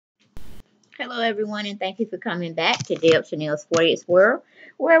Hello, everyone, and thank you for coming back to Deb Chanel's 40th World,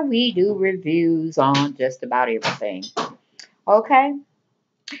 where we do reviews on just about everything. Okay,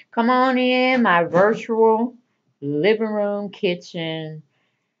 come on in my virtual living room, kitchen,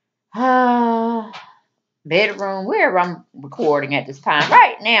 bedroom, wherever I'm recording at this time.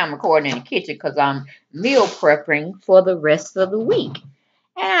 Right now, I'm recording in the kitchen because I'm meal prepping for the rest of the week,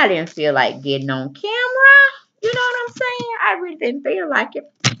 and I didn't feel like getting on camera. You know what I'm saying? I really didn't feel like it.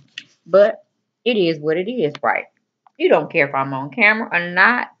 But it is what it is, right? You don't care if I'm on camera or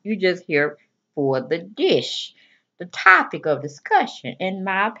not. You just here for the dish, the topic of discussion, in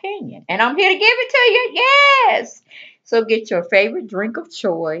my opinion. And I'm here to give it to you. Yes. So get your favorite drink of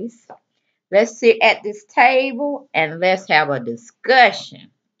choice. Let's sit at this table and let's have a discussion.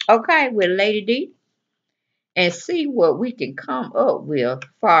 Okay, with Lady D. And see what we can come up with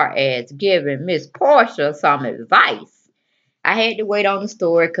far as giving Miss Porsha some advice. I had to wait on the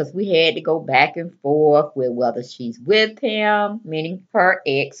story because we had to go back and forth with whether she's with him, meaning her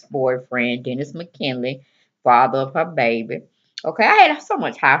ex-boyfriend, Dennis McKinley, father of her baby. Okay, I had so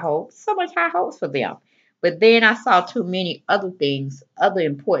much high hopes for them. But then I saw too many other things, other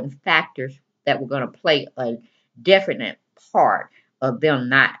important factors that were going to play a definite part of them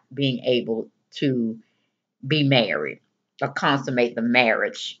not being able to be married or consummate the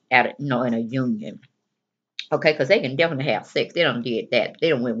marriage in a union. Okay, because they can definitely have sex. They don't did that. They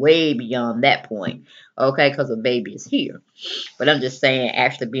don't went way beyond that point. Okay, because the baby is here. But I'm just saying,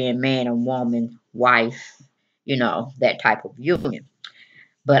 actually being man and woman, wife, that type of union.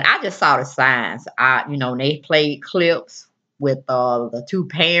 But I just saw the signs. They played clips with the two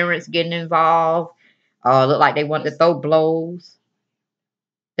parents getting involved. Look like they wanted to throw blows.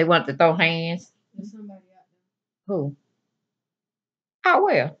 They wanted to throw hands. There's somebody out there. Who? How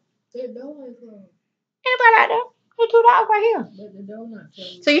well? Their door is closed. Anybody out there? Who $2 right here? But the door not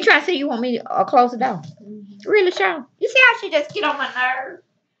closed. So you trying to say you want me to close the door? Mm-hmm. Really, Sean? You see how she just get on my nerves?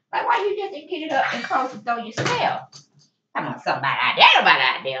 Like, why you just didn't get it up and close the door yourself? I'm on somebody out there. Nobody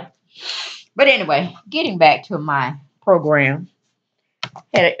out there. But anyway, getting back to my program.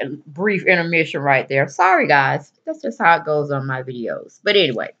 Had a brief intermission right there. Sorry, guys. That's just how it goes on my videos. But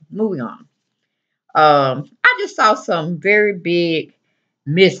anyway, moving on. I just saw some very big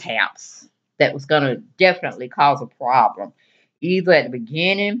mishaps that was going to definitely cause a problem, either at the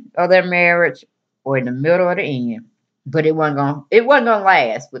beginning of their marriage or in the middle or the end. But it wasn't gonna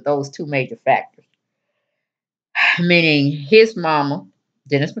last with those two major factors. Meaning his mama,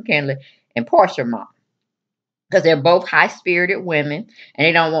 Dennis McKinley, and Porsha mama. Because they're both high-spirited women and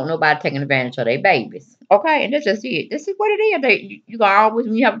they don't want nobody taking advantage of their babies. Okay, and that's just it. This is what it is. You gonna always,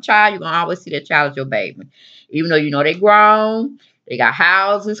 when you have a child, you're gonna always see that child as your baby. Even though you know they grown, they got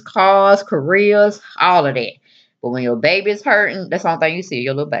houses, cars, careers, all of that. But when your baby's hurting, that's the only thing you see,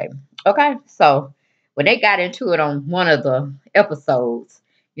 your little baby. Okay, so when they got into it on one of the episodes,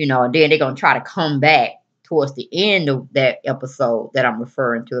 and then they're gonna try to come back towards the end of that episode that I'm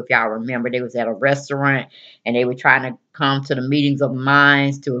referring to. If y'all remember, they was at a restaurant and they were trying to come to the meetings of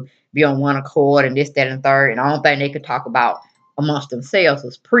minds to be on one accord and this, that, and third. And the only thing they could talk about amongst themselves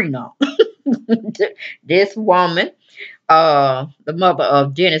was prenup. This woman, the mother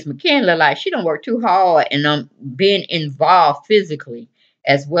of Dennis McKinley, like she don't work too hard and being involved physically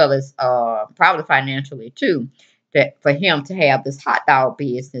as well as probably financially too, that for him to have this hot dog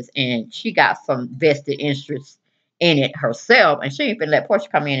business, and she got some vested interest in it herself, and she ain't been let Porsche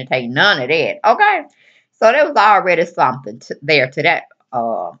come in and take none of that. Okay, so there was already something there to that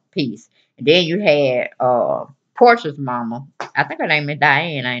piece. And then you had Portia's mama. I think her name is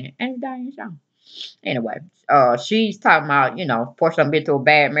Diane, ain't it? Ain't it Diane Shaw? Anyway, she's talking about, Porsche done been through a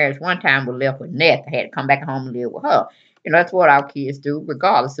bad marriage one time, was left with nothing, had to come back home and live with her. That's what our kids do,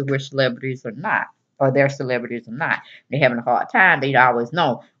 regardless of we're celebrities or not, or they're celebrities or not. They're having a hard time. They always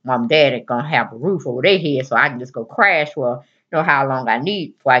know mom and dad ain't gonna have a roof over their head, so I can just go crash for how long I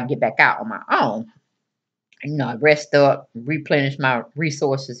need before I can get back out on my own. I rest up, replenish my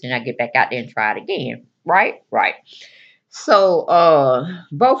resources, and I get back out there and try it again. Right? Right. So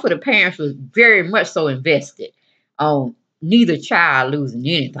both of the parents was very much so invested on neither child losing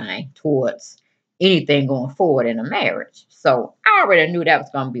anything towards anything going forward in a marriage. So I already knew that was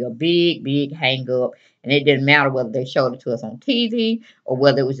going to be a big, big hang up. And it didn't matter whether they showed it to us on TV or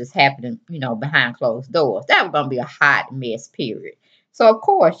whether it was just happening, behind closed doors. That was going to be a hot mess, period. So, of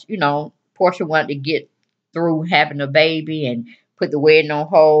course, Porsha wanted to get through having a baby and put the wedding on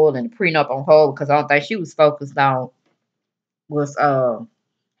hold and the prenup on hold because I don't think she was focused on was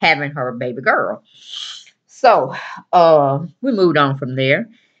having her baby girl. So we moved on from there.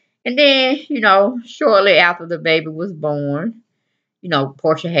 And then, shortly after the baby was born, you know,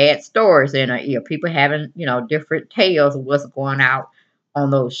 Porsha had stories in her ear. People having, you know, different tales of what's going out on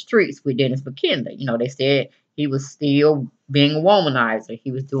those streets with Dennis McKinley. You know, they said he was still being a womanizer.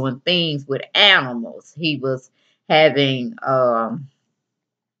 He was doing things with animals. He was having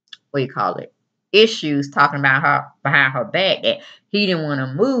what do you call it, issues talking about her behind her back that he didn't want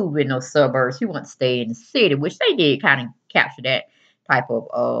to move in those suburbs. He wanted to stay in the city, which they did kind of capture that type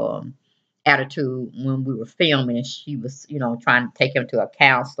of attitude when we were filming. And she was, you know, trying to take him to a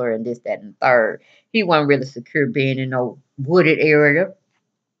counselor and this, that, and the third. He wasn't really secure being in no wooded area,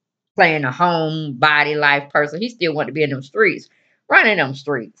 playing a home body life person. He still wanted to be in them streets, running them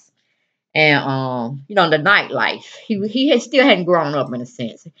streets. And you know, the nightlife. Still hadn't grown up in a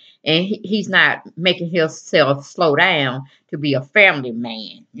sense, and he's not making himself slow down to be a family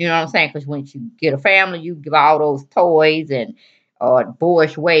man. You know what I'm saying? Because once you get a family, you give all those toys and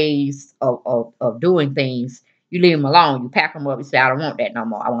boyish ways of doing things. You leave them alone. You pack them up. You say, I don't want that no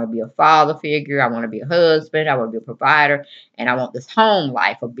more. I want to be a father figure. I want to be a husband. I want to be a provider, and I want this home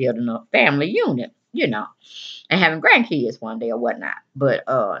life of building a family unit. You know, and having grandkids one day or whatnot. But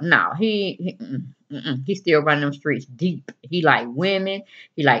no, he's still running them streets deep. He like women.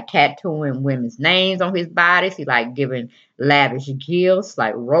 He like tattooing women's names on his bodies. He like giving lavish gifts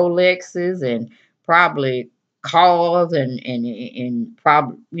like Rolexes and probably cars and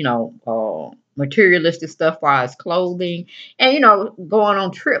probably, you know, materialistic stuff for his clothing, and, you know, going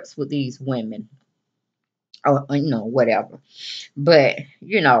on trips with these women, or, you know, whatever. But,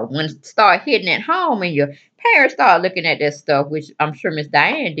 you know, when it start hitting at home and your parents start looking at that stuff, which I'm sure Miss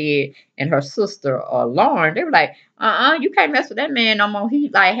Diane did, and her sister Lauren, they were like, you can't mess with that man no more. He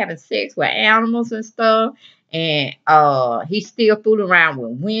like having sex with animals and stuff. And he's still fooling around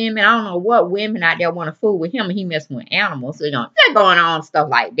with women. I don't know what women out there want to fool with him, and he messing with animals. You know, they're going on stuff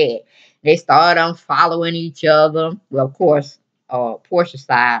like that. They started following each other. Well, of course, Porsha's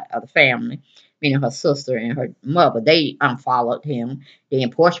side of the family, meaning her sister and her mother, they unfollowed him.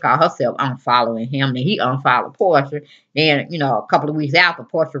 Then Porsha called herself unfollowing him, and he unfollowed Porsha. Then, you know, a couple of weeks after,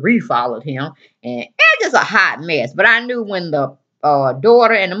 Porsha refollowed him, and it's just a hot mess. But I knew when the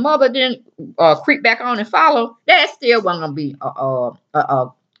daughter and the mother didn't creep back on and follow, that still wasn't gonna be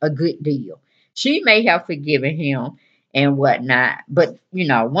a good deal. She may have forgiven him and whatnot, but, you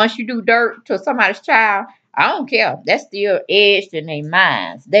know, once you do dirt to somebody's child, I don't care. That's still etched in their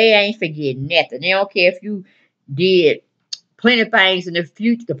minds. They ain't forgetting nothing. They don't care if you did plenty of things in the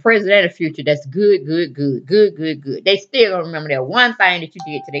future, the present and the future. That's good, good, good, good, good, good. They still gonna remember that one thing that you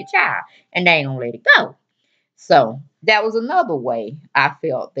did to their child, and they ain't gonna let it go. So that was another way I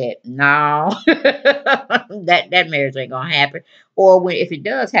felt that no, that marriage ain't gonna happen. Or when if it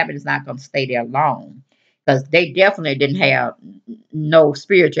does happen, it's not gonna stay there long. Because they definitely didn't have no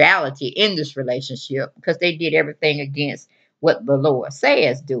spirituality in this relationship, because they did everything against what the Lord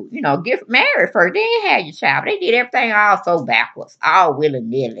says do. You know, get married first, then have your child. They did everything all so backwards, all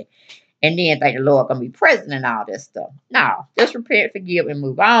willy-nilly. And then think the Lord gonna be present and all this stuff. No, just repent, forgive, and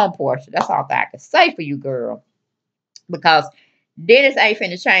move on, Porsha. That's all I can say for you, girl. Because Dennis ain't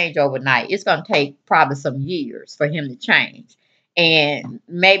finna change overnight. It's gonna take probably some years for him to change. And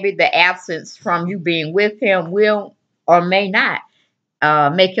maybe the absence from you being with him will or may not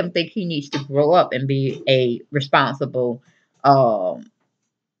make him think he needs to grow up and be a responsible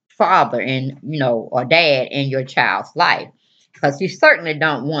father and, you know, or dad in your child's life. Because you certainly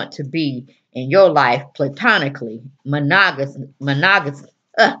don't want to be in your life platonically monogamy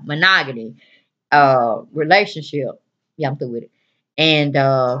relationship. Yeah, I'm through with it. And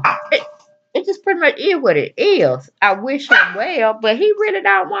it just pretty much is what it is. I wish him well, but he really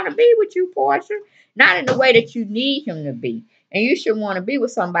don't want to be with you, Porsha. Not in the way that you need him to be. And you should want to be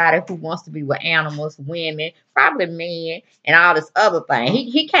with somebody who wants to be with animals, women, probably men, and all this other thing.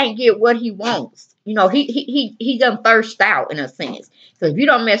 He can't get what he wants. You know, he done thirst out in a sense. So if you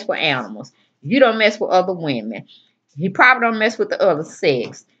don't mess with animals, you don't mess with other women, he probably don't mess with the other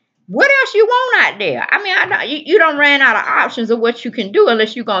sex. What else you want out there? I mean, you don't run out of options of what you can do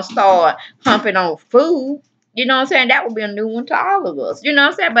unless you're going to start humping on food. You know what I'm saying? That would be a new one to all of us. You know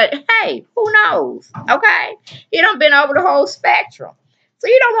what I'm saying? But hey, who knows? Okay? You done been over the whole spectrum. So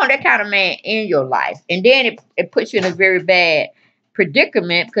you don't want that kind of man in your life. And then it puts you in a very bad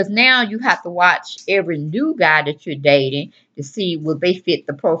predicament, because now you have to watch every new guy that you're dating to see will they fit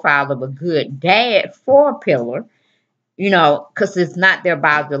the profile of a good dad for a pillar. You know, because it's not their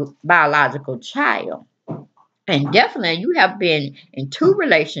biological child. And definitely, you have been in two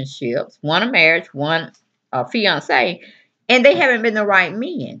relationships, one a marriage, one a fiance, and they haven't been the right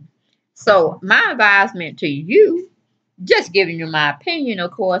men. So my advisement to you, just giving you my opinion, of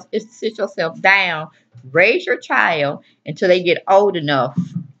course, is to sit yourself down raise your child until they get old enough,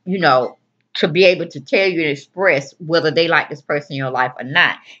 you know, to be able to tell you and express whether they like this person in your life or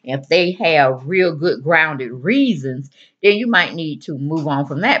not. And if they have real good grounded reasons, then you might need to move on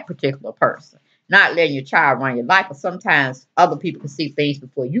from that particular person. Not letting your child run your life, but sometimes other people can see things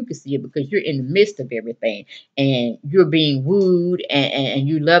before you can see it because you're in the midst of everything and you're being wooed and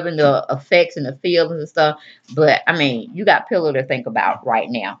you loving the effects and the feelings and stuff. But I mean, you got Pillow to think about right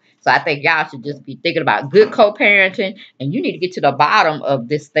now. So I think y'all should just be thinking about good co-parenting, and you need to get to the bottom of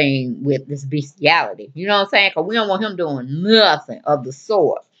this thing with this bestiality. You know what I'm saying? Because we don't want him doing nothing of the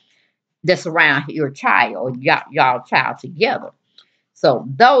sort that's around your child or y'all child together. So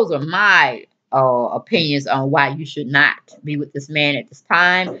those are my opinions on why you should not be with this man at this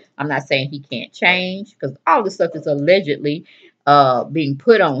time. I'm not saying he can't change because all this stuff is allegedly being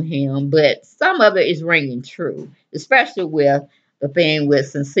put on him, but some of it is ringing true, especially with the thing with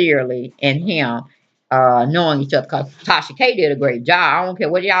Sincerely and him knowing each other. Because Tasha K did a great job. I don't care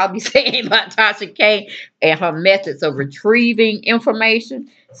what y'all be saying about Tasha K and her methods of retrieving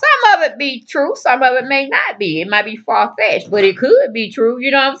information. Some of it be true, some of it may not be. It might be far fetched, but it could be true.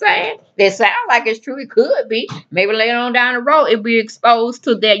 You know what I'm saying? It sounds like it's true. It could be. Maybe later on down the road, it'll be exposed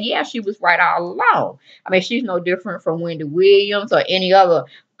to that. Yeah, she was right all along. I mean, she's no different from Wendy Williams or any other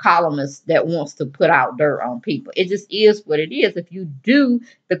columnist that wants to put out dirt on people. It just is what it is. If you do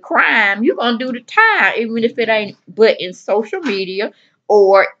the crime, you're gonna do the time, even if it ain't. But in social media,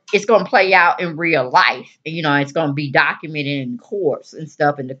 or it's going to play out in real life. You know, it's going to be documented in courts and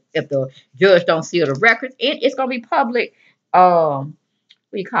stuff. And if the judge don't seal the records, it's going to be public, what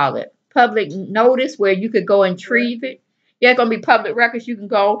do you call it? Public notice where you could go and retrieve it. Yeah, it's going to be public records. You can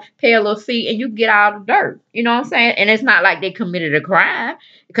go pay a little fee and you can get out of the dirt. You know what I'm saying? And it's not like they committed a crime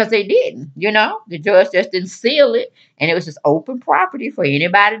because they didn't. You know, the judge just didn't seal it. And it was just open property for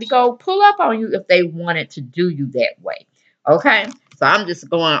anybody to go pull up on you if they wanted to do you that way. Okay? So I'm just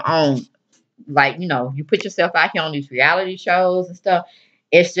going on, like, you know, you put yourself out here on these reality shows and stuff.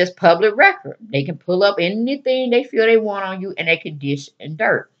 It's just public record. They can pull up anything they feel they want on you and they can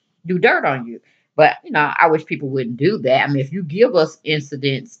do dirt on you. But, you know, I wish people wouldn't do that. I mean, if you give us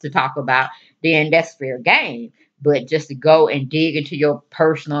incidents to talk about, then that's fair game. But just to go and dig into your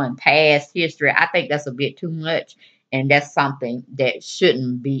personal and past history, I think that's a bit too much. And that's something that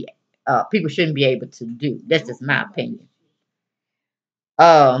shouldn't be, people shouldn't be able to do. That's just my opinion.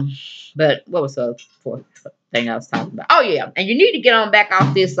 Um, but what was the fourth thing I was talking about? Oh yeah, and you need to get on back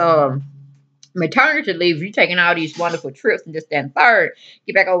off this maternity leave. You're taking all these wonderful trips and this, that, and third.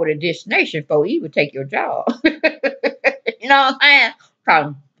 Get back over to destination before he would take your job. You know what I'm saying?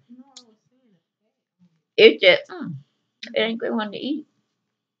 'Cause it just it ain't good one to eat.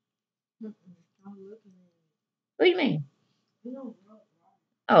 What do you mean?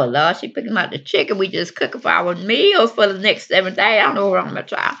 Oh Lord, she picking out the chicken we just cooking for our meals for the next 7 days. I don't know what wrong with my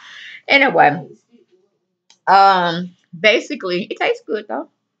child. Anyway, basically, it tastes good though.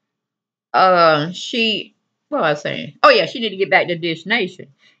 She, what was I saying? Oh yeah, she need to get back to Dish Nation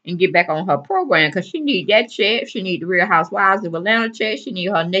and get back on her program because she need that check. She need the Real Housewives of Atlanta check. She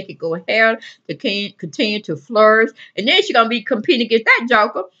need her naked go hair to continue to flourish, and then she gonna be competing against that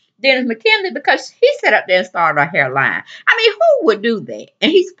joker, Dennis McKinley, because he set up there and started a hairline. I mean, who would do that?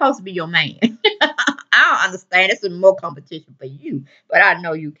 And he's supposed to be your man. I don't understand. It's more competition for you, but I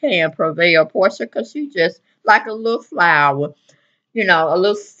know you can prevail, Porsha, because you just like a little flower, you know, a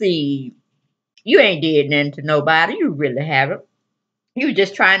little seed. You ain't did nothing to nobody. You really haven't. You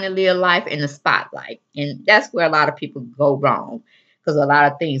just trying to live life in the spotlight. And that's where a lot of people go wrong. Because a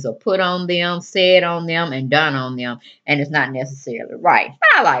lot of things are put on them, said on them, and done on them. And it's not necessarily right.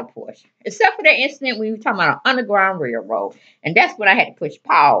 But I like Porsche. Except for that incident when we were talking about an underground railroad. And that's when I had to push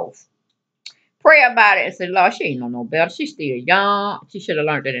pause. Pray about it and say, Lord, she ain't no better. She's still young. She should have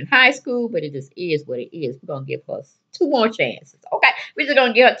learned it in high school, but it just is what it is. We're going to give her 2 more chances. Okay? We're just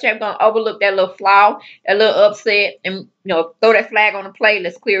going to give her a chance. We're going to overlook that little flaw, that little upset, and, you know, throw that flag on the plate.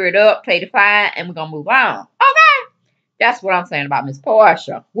 Let's clear it up, play the fine, and we're going to move on. Okay? That's what I'm saying about Miss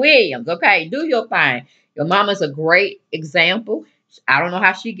Porsha Williams. Okay? Do your thing. Your mama's a great example. I don't know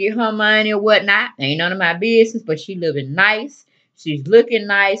how she get her money or whatnot. Ain't none of my business, but she living nice. She's looking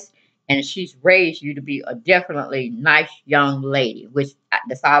nice. And she's raised you to be a definitely nice young lady, which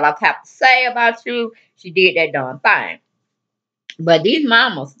that's all I have to say about you. She did that darn thing. But these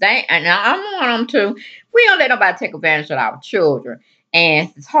mamas, they, and I want them to, we don't let nobody take advantage of our children.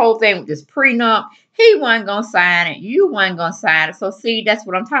 And this whole thing with this prenup, he wasn't going to sign it. You wasn't going to sign it. So, see, that's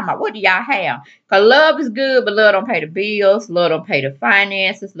what I'm talking about. What do y'all have? Because love is good, but love don't pay the bills. Love don't pay the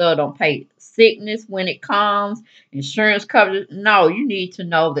finances. Love don't pay sickness when it comes. Insurance coverage. No, you need to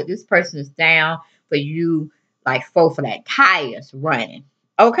know that this person is down for you, like, for that tires running.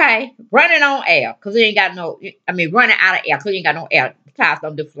 Okay? Running on air, because you ain't got no, I mean, running out of air, because you ain't got no air. The tires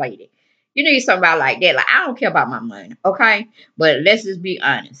don't deflate it. You need somebody like that. Like, I don't care about my money, okay? But let's just be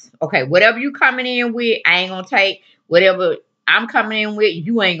honest. Okay, whatever you coming in with, I ain't gonna take. Whatever I'm coming in with,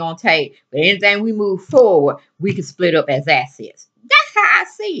 you ain't gonna take. But anything we move forward, we can split up as assets. That's how I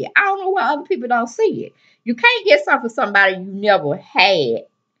see it. I don't know why other people don't see it. You can't get something for somebody you never had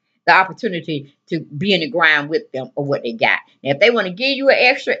the opportunity to be in the ground with them or what they got. Now, if they want to give you an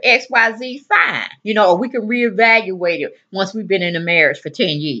extra XYZ, fine. You know, or we can reevaluate it once we've been in a marriage for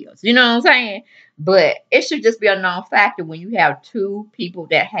 10 years. You know what I'm saying? But it should just be a non-factor when you have two people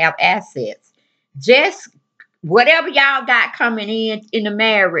that have assets. Just whatever y'all got coming in the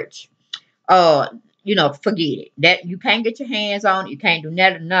marriage, uh, forget it. That you can't get your hands on it. You can't do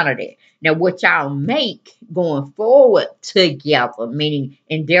none of that. Now, what y'all make going forward together, meaning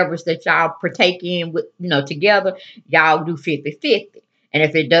endeavors that y'all partake in with, together, y'all do 50-50. And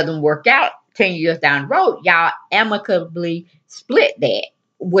if it doesn't work out 10 years down the road, y'all amicably split that,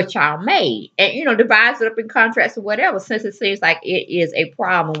 what y'all made. And, divide it up in contracts or whatever, since it seems like it is a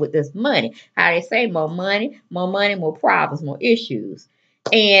problem with this money. How they say, more money, more problems, more issues.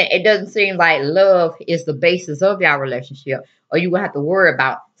 And it doesn't seem like love is the basis of your relationship, or you will have to worry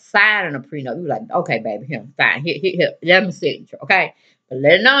about signing a prenup. You're like, okay, baby, here, fine, here, let me signature, okay? But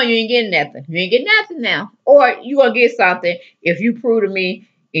let it know you ain't getting nothing. You ain't getting nothing now. Or you gonna get something if you prove to me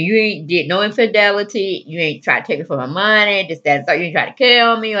and you ain't did no infidelity, you ain't try to take it for my money, this, that, and so you ain't try to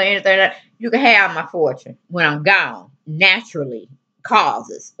kill me or anything like that. You can have my fortune when I'm gone. Naturally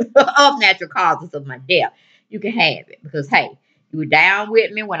causes of natural causes of my death. You can have it because, hey, you were down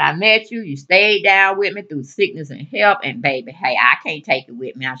with me when I met you. You stayed down with me through sickness and health. And baby, hey, I can't take it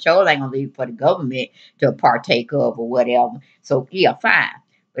with me. I sure ain't gonna leave it for the government to partake of or whatever. So yeah, fine.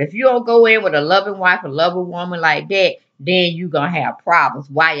 But if you don't go in with a loving wife, a loving woman like that, then you gonna have problems.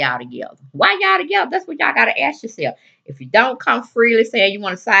 Why y'all together? Why y'all together? That's what y'all gotta ask yourself. If you don't come freely saying you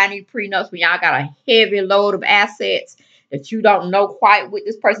want to sign these prenups when y'all got a heavy load of assets that you don't know quite what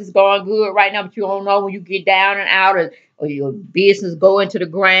this person's going good right now, but you don't know when you get down and out, or your business go into the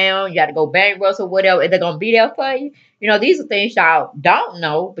ground, you got to go bankrupt or whatever, and they're going to be there for you. These are things y'all don't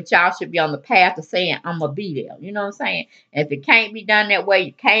know, but y'all should be on the path of saying, I'm going to be there. You know what I'm saying? And if it can't be done that way,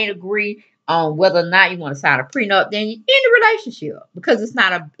 you can't agree on whether or not you want to sign a prenup, then you end the relationship, because it's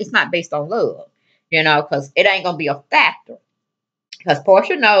not based on love, because it ain't going to be a factor. Because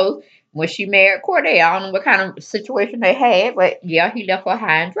Porsha knows when she married Cordell, I don't know what kind of situation they had, but yeah, he left her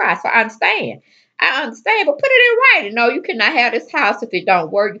high and dry. So I understand. But put it in writing. No, you cannot have this house if it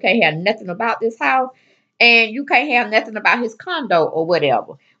don't work. You can't have nothing about this house. And you can't have nothing about his condo or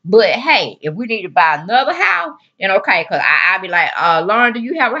whatever. But hey, if we need to buy another house, then okay, because I'll be like, Lauren, do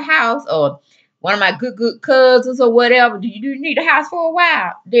you have a house? Or one of my good cousins or whatever, do you need a house for a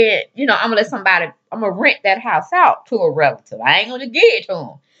while? Then, I'm going to rent that house out to a relative. I ain't going to give it to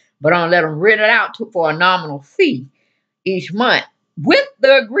them, but I'm going to let them rent it out for a nominal fee each month with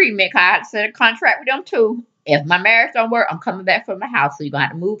the agreement. Cause I set a contract with them too. If my marriage don't work, I'm coming back from the house. So you're going to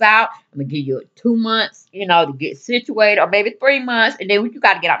have to move out. I'm going to give you 2 months, to get situated, or maybe 3 months. And then you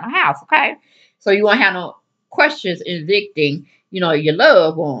got to get out my house. Okay. So you won't have no questions evicting, your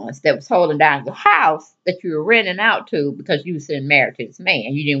loved ones that was holding down your house that you were renting out to because you were sitting married to this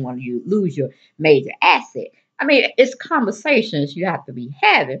man. You didn't want to lose your major asset. I mean, it's conversations you have to be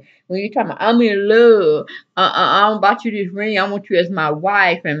having when you're talking about, I'm in love. I don't bought you this ring. I want you as my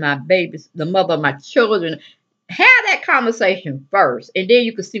wife and my babies, the mother of my children. Have that conversation first, and then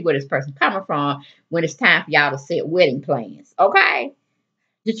you can see where this person's coming from when it's time for y'all to set wedding plans. Okay?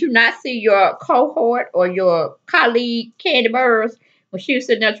 Did you not see your cohort or your colleague, Candy Burrs, when she was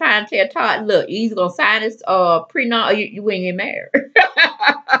sitting there trying to tell Todd, look, you either going to sign this prenup or you ain't get married?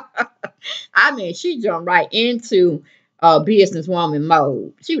 I mean, she jumped right into businesswoman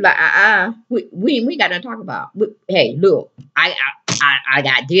mode. She was like, we got nothing to talk about. Hey, look, I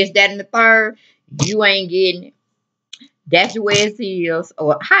got this, that, and the third. You ain't getting it. That's the way it is,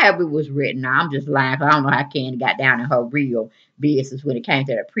 or however it was written. Now, I'm just lying, 'cause I don't know how Candy got down in her real business when it came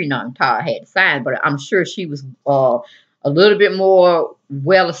to that prenup Todd had to sign, but I'm sure she was a little bit more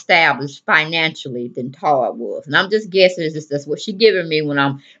well established financially than Todd was. And I'm just guessing that's what she giving me when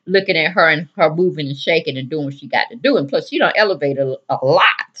I'm looking at her and her moving and shaking and doing what she got to do. And plus, she don't elevate a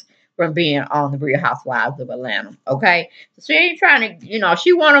lot from being on the Real Housewives of Atlanta. Okay, so she ain't trying to,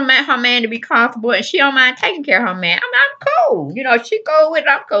 she want her man to be comfortable, and she don't mind taking care of her man. I'm cool. She cool with it.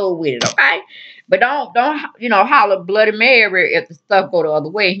 I'm cool with it. Okay, but don't holler Bloody Mary if the stuff go the other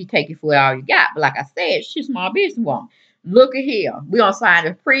way. He take you for all you got. But like I said, she's a small business woman. Look at here. We gonna sign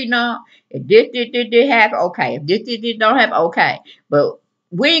a prenup. If this happen, okay. If this don't happen, okay. But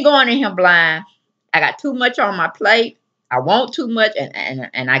we ain't going in here blind. I got too much on my plate. I want too much,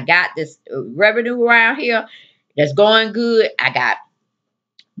 and I got this revenue around here that's going good. I got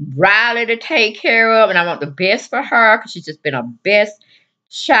Riley to take care of, and I want the best for her because she's just been a best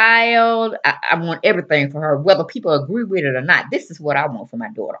child. I want everything for her, whether people agree with it or not. This is what I want for my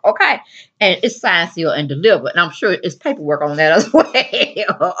daughter, okay? And it's signed, sealed, and delivered, and I'm sure it's paperwork on that as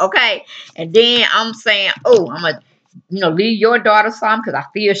well, okay? And then I'm saying, oh, I'm gonna, leave your daughter some because I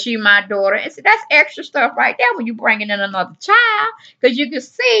feel she my daughter. And see, that's extra stuff right there when you bringing in another child because you can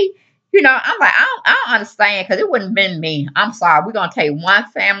see. I'm like, I don't understand because it wouldn't have been me. I'm sorry. We're going to take one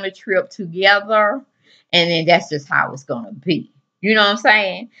family trip together, and then that's just how it's going to be. You know what I'm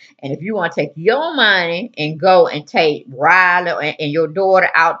saying? And if you want to take your money and go and take Riley and your daughter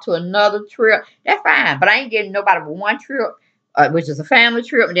out to another trip, that's fine. But I ain't getting nobody but one trip, which is a family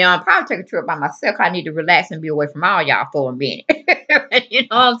trip. And then I'll probably take a trip by myself. I need to relax and be away from all y'all for a minute. You know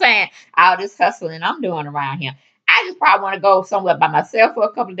what I'm saying? All this hustling I'm doing around here. I just probably want to go somewhere by myself for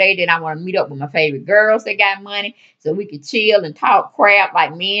a couple of days. Then I want to meet up with my favorite girls that got money so we can chill and talk crap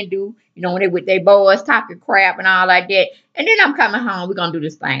like men do. When they with their boys talking crap and all like that. And then I'm coming home. We're going to do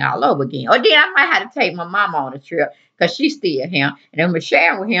this thing all over again. Or then I might have to take my mama on a trip because she's still here. And then we're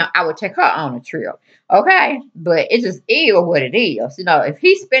sharing with him, I would take her on a trip. Okay? But it just is what it is. If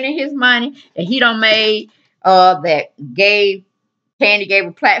he's spending his money that he done made, that Candy gave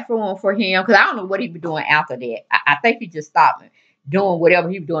a platform for him because I don't know what he be doing after that. I think he just stopped doing whatever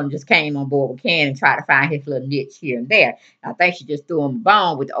he was doing and just came on board with Candy and tried to find his little niche here and there. I think she just threw him a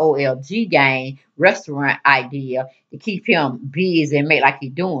bone with the OLG game restaurant idea to keep him busy and make like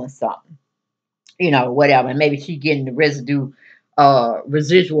he's doing something. Whatever. And maybe she getting the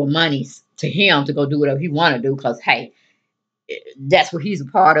residual monies to him to go do whatever he want to do because, hey, that's what he's a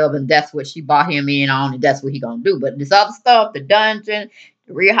part of, and that's what she bought him in on, and that's what he gonna do. But this other stuff, the dungeon,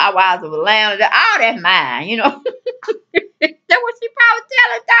 the Real Housewives of Atlanta, all that's mine. That's what she probably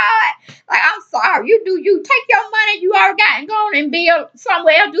telling God. Like, I'm sorry, you do you take your money you already got and go on and build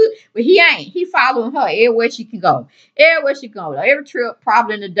somewhere else. But he ain't. He following her everywhere she can go. Everywhere she can go. Every trip,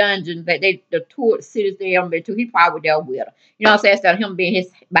 probably in the dungeon that the tour cities they ever been to, he probably there with her. You know what I'm saying? Instead of him being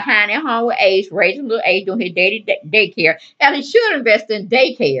behind at home with Ace, raising little Ace, doing his daycare. And he should invest in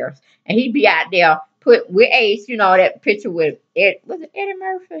daycares. And he'd be out there put with Ace, that picture with was it Eddie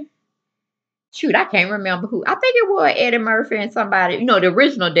Murphy? Shoot, I can't remember who. I think it was Eddie Murphy and somebody, the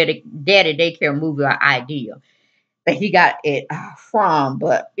original Daddy Daycare movie or idea that he got it from.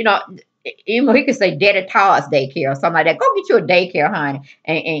 But, he could say Daddy Todd's Daycare or something like that. Go get you a daycare, honey,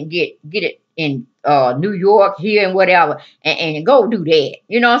 and get it in New York, here, and whatever, and go do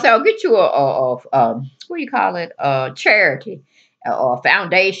that. So get you what do you call it, charity or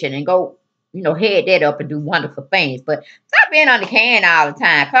foundation and go, head that up and do wonderful things. But stop being on the can all the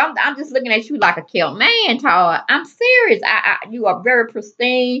time. I'm just looking at you like a killed man, Todd. I'm serious. You are very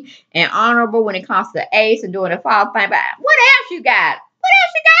pristine and honorable when it comes to Ace and doing the fall thing. But what else you got? What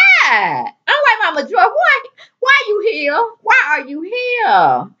else you got? I'm like, Mama Joy, why you here? Why are you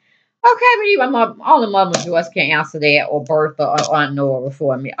here? Okay, but only Mama Joyce can answer that, or Bertha or Aunt Nora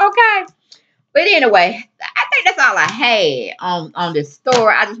for me. Okay. But anyway, I think that's all I had on this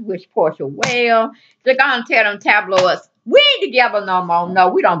story. I just wish Porsha well. They're going to tell them tabloids, we ain't together no more. No,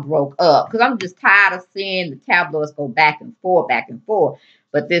 we don't broke up. Because I'm just tired of seeing the tabloids go back and forth, back and forth.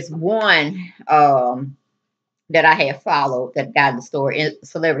 But this one that I had followed that got in the story,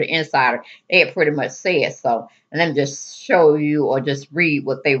 Celebrity Insider, they had pretty much said so. And let me just show you or just read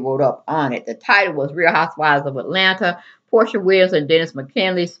what they wrote up on it. The title was Real Housewives of Atlanta. Porsha Williams and Dennis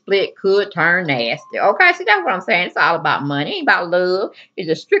McKinley split could turn nasty. Okay, see, that's what I'm saying. It's all about money. It ain't about love. It's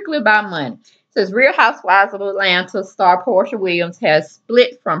just strictly about money. It says Real Housewives of Atlanta star Porsha Williams has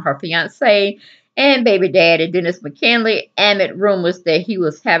split from her fiance and baby daddy Dennis McKinley amid rumors that he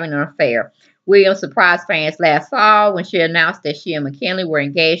was having an affair. Williams surprised fans last fall when she announced that she and McKinley were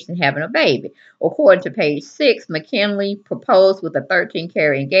engaged and having a baby. According to page 6, McKinley proposed with a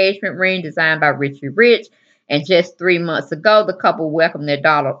 13-carat engagement ring designed by Richie Rich. And just 3 months ago, the couple welcomed their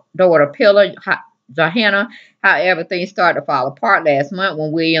daughter Pillar, Johanna. However, things started to fall apart last month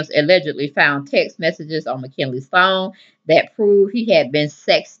when Williams allegedly found text messages on McKinley's phone that proved he had been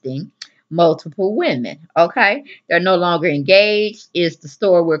sexting multiple women. Okay, they're no longer engaged. Is the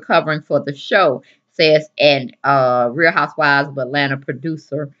story we're covering for the show, says an Real Housewives of Atlanta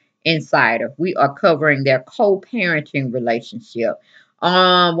producer insider. We are covering their co-parenting relationship.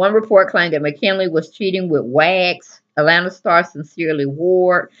 One report claimed that McKinley was cheating with Wags, Atlanta Starr sincerely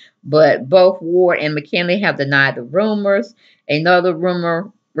Ward, but both Ward and McKinley have denied the rumors. Another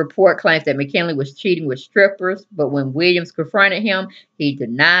rumor report claims that McKinley was cheating with strippers, but when Williams confronted him, he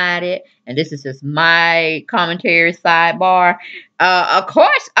denied it. And this is just my commentary sidebar. Of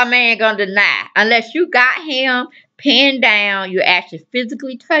course, a man gonna deny unless you got him pinned down. You're actually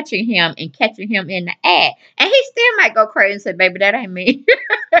physically touching him and catching him in the act, and he still might go crazy and say, "Baby, that ain't me."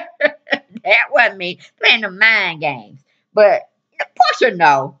 That wasn't me playing the mind games. But Porsha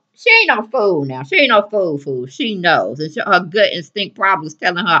know. She ain't no fool now. She ain't no fool. She knows. And her gut instinct probably was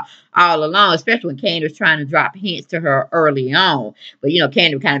telling her all along, especially when Candy was trying to drop hints to her early on. But,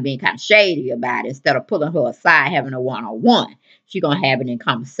 Candy was kind of being kind of shady about it. Instead of pulling her aside, having a one-on-one, she going to have it in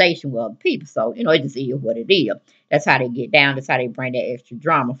conversation with other people. So, it just is what it is. That's how they get down. That's how they bring that extra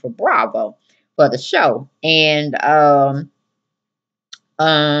drama for Bravo, for the show. And,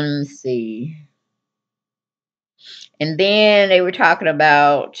 let's see. And then they were talking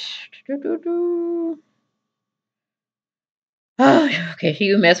about. Oh, okay,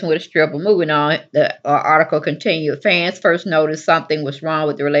 he was messing with a stripper. Moving on, the article continued. Fans first noticed something was wrong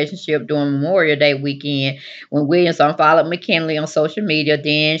with the relationship during Memorial Day weekend when Williams unfollowed McKinley on social media.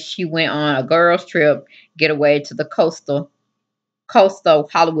 Then she went on a girls' trip getaway to the coastal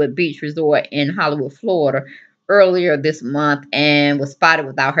Hollywood Beach Resort in Hollywood, Florida, earlier this month and was spotted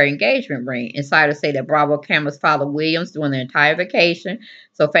without her engagement ring. Insiders say that Bravo cameras followed Williams during the entire vacation,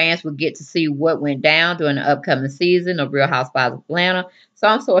 so fans would get to see what went down during the upcoming season of Real Housewives of Atlanta.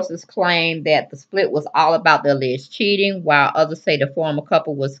 Some sources claim that the split was all about the alleged cheating, while others say the former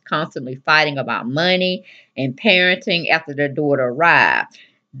couple was constantly fighting about money and parenting after their daughter arrived.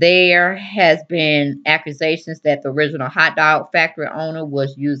 There has been accusations that the original hot dog factory owner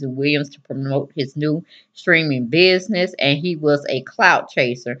was using Williams to promote his new streaming business, and he was a clout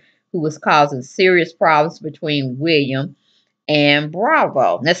chaser who was causing serious problems between William and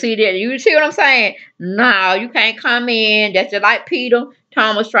Bravo. Now, see that you see what I'm saying? No, you can't come in. That's just like Peter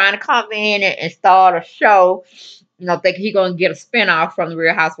Thomas trying to come in and start a show. Thinking he gonna get a spinoff from the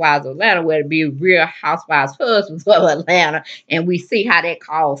Real Housewives of Atlanta, where it be Real Housewives Husbands of Atlanta, and we see how that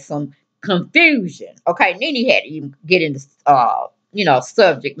caused some confusion. Okay, then he had to even get into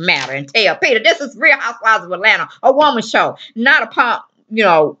subject matter and tell Peter, this is Real Housewives of Atlanta, a woman show, not a pump,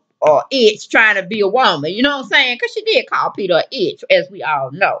 or itch trying to be a woman. You know what I'm saying? Because she did call Peter a itch, as we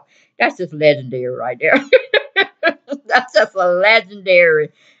all know. That's just legendary right there. That's just a legendary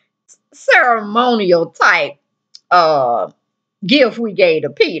ceremonial type gift we gave to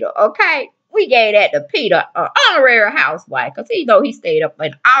Peter, okay? We gave that to Peter, an honorary housewife, because he stayed up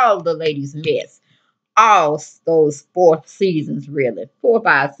in all the ladies' mess. All those 4 seasons, really. 4 or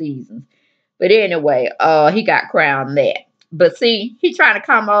 5 seasons. But anyway, he got crowned that. But see, he trying to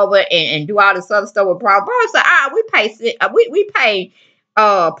come over and do all this other stuff with Bravo. So we pay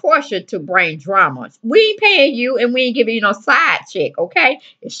Porsha to bring drama. We ain't paying you and we ain't giving you no side check, okay?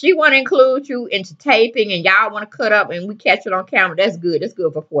 If she want to include you into taping and y'all want to cut up and we catch it on camera, that's good. That's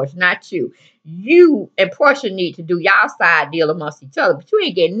good for Porsha, not you. You and Porsha need to do y'all side deal amongst each other, but you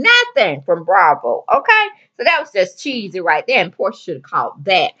ain't getting nothing from Bravo, okay? So that was just cheesy right there, and Porsha should have called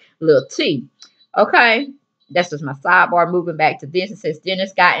that little T, okay? That's just my sidebar. Moving back to this, it says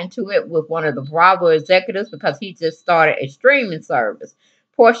Dennis got into it with one of the Bravo executives because he just started a streaming service.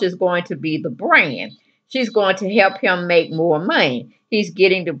 Porsha is going to be the brand. She's going to help him make more money. He's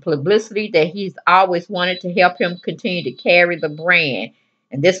getting the publicity that he's always wanted to help him continue to carry the brand.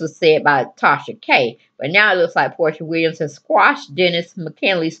 And this was said by Tasha K. But now it looks like Porsha Williams has squashed Dennis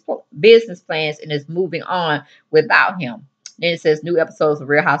McKinley's business plans and is moving on without him. Then it says new episodes of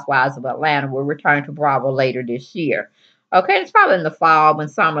Real Housewives of Atlanta will return to Bravo later this year. Okay, it's probably in the fall when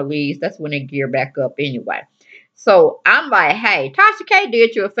summer leaves. That's when they gear back up anyway. So I'm like, hey, Tasha K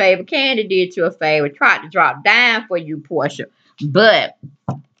did you a favor. Candy did you a favor. Tried to drop down for you, Porsha. But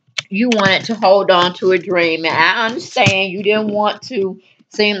you wanted to hold on to a dream. And I understand you didn't want to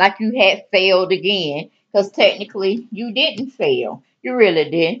seem like you had failed again. Because technically, you didn't fail. You really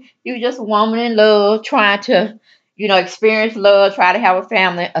didn't. You were just a woman in love trying to experience love, try to have a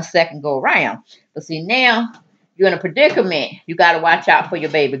family a second go around. But see, now you're in a predicament. You got to watch out for your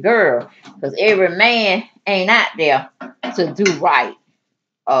baby girl because every man ain't out there to do right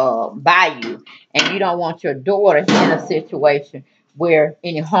by you. And you don't want your daughter in a situation where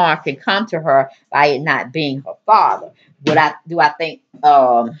any harm can come to her by it not being her father. Do I think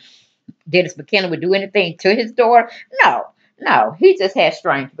Dennis McKinley would do anything to his daughter? No. He just has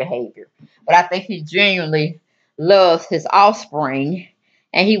strange behavior. But I think he genuinely loves his offspring,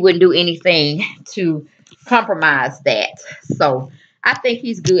 and he wouldn't do anything to compromise that. So I think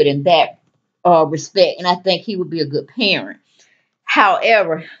he's good in that respect, and I think he would be a good parent.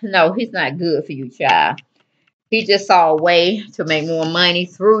 However, no, he's not good for you, child. He just saw a way to make more money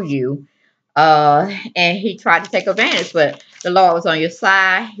through you, and he tried to take advantage. But the Lord was on your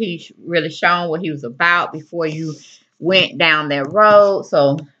side. He really shown what he was about before you went down that road.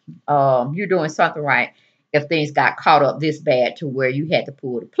 So you're doing something right. If things got caught up this bad to where you had to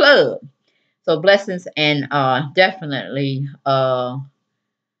pull the plug. So blessings and definitely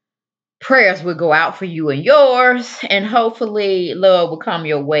prayers will go out for you and yours, and hopefully love will come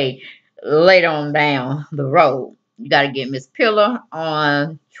your way later on down the road. You got to get Miss Pillar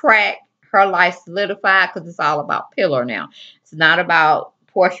on track, her life solidified, because it's all about Pillar now. It's not about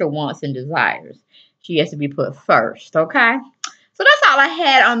Porsha wants and desires. She has to be put first, okay? So that's all I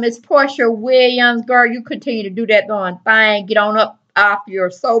had on Miss Porsha Williams. Girl, you continue to do that darn thing. Get on up off your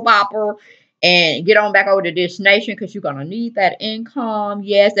soap opera and get on back over to Dish Nation because you're going to need that income.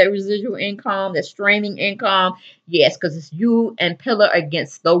 Yes, that residual income, that streaming income. Yes, because it's you and Pillar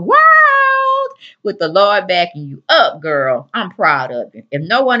against the world with the Lord backing you up, girl. I'm proud of you. If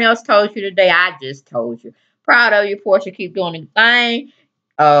no one else told you today, I just told you. Proud of you, Porsha. Keep doing the thing.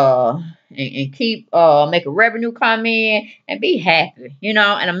 And keep make a revenue come in and be happy, you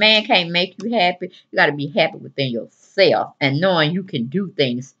know. And a man can't make you happy. You got to be happy within yourself and knowing you can do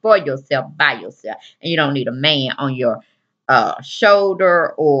things for yourself by yourself, and you don't need a man on your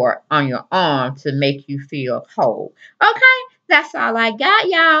shoulder or on your arm to make you feel whole. Okay, that's all I got,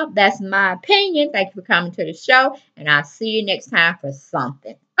 y'all. That's my opinion. Thank you for coming to the show, and I'll see you next time for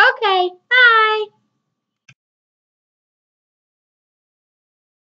something. Okay, bye.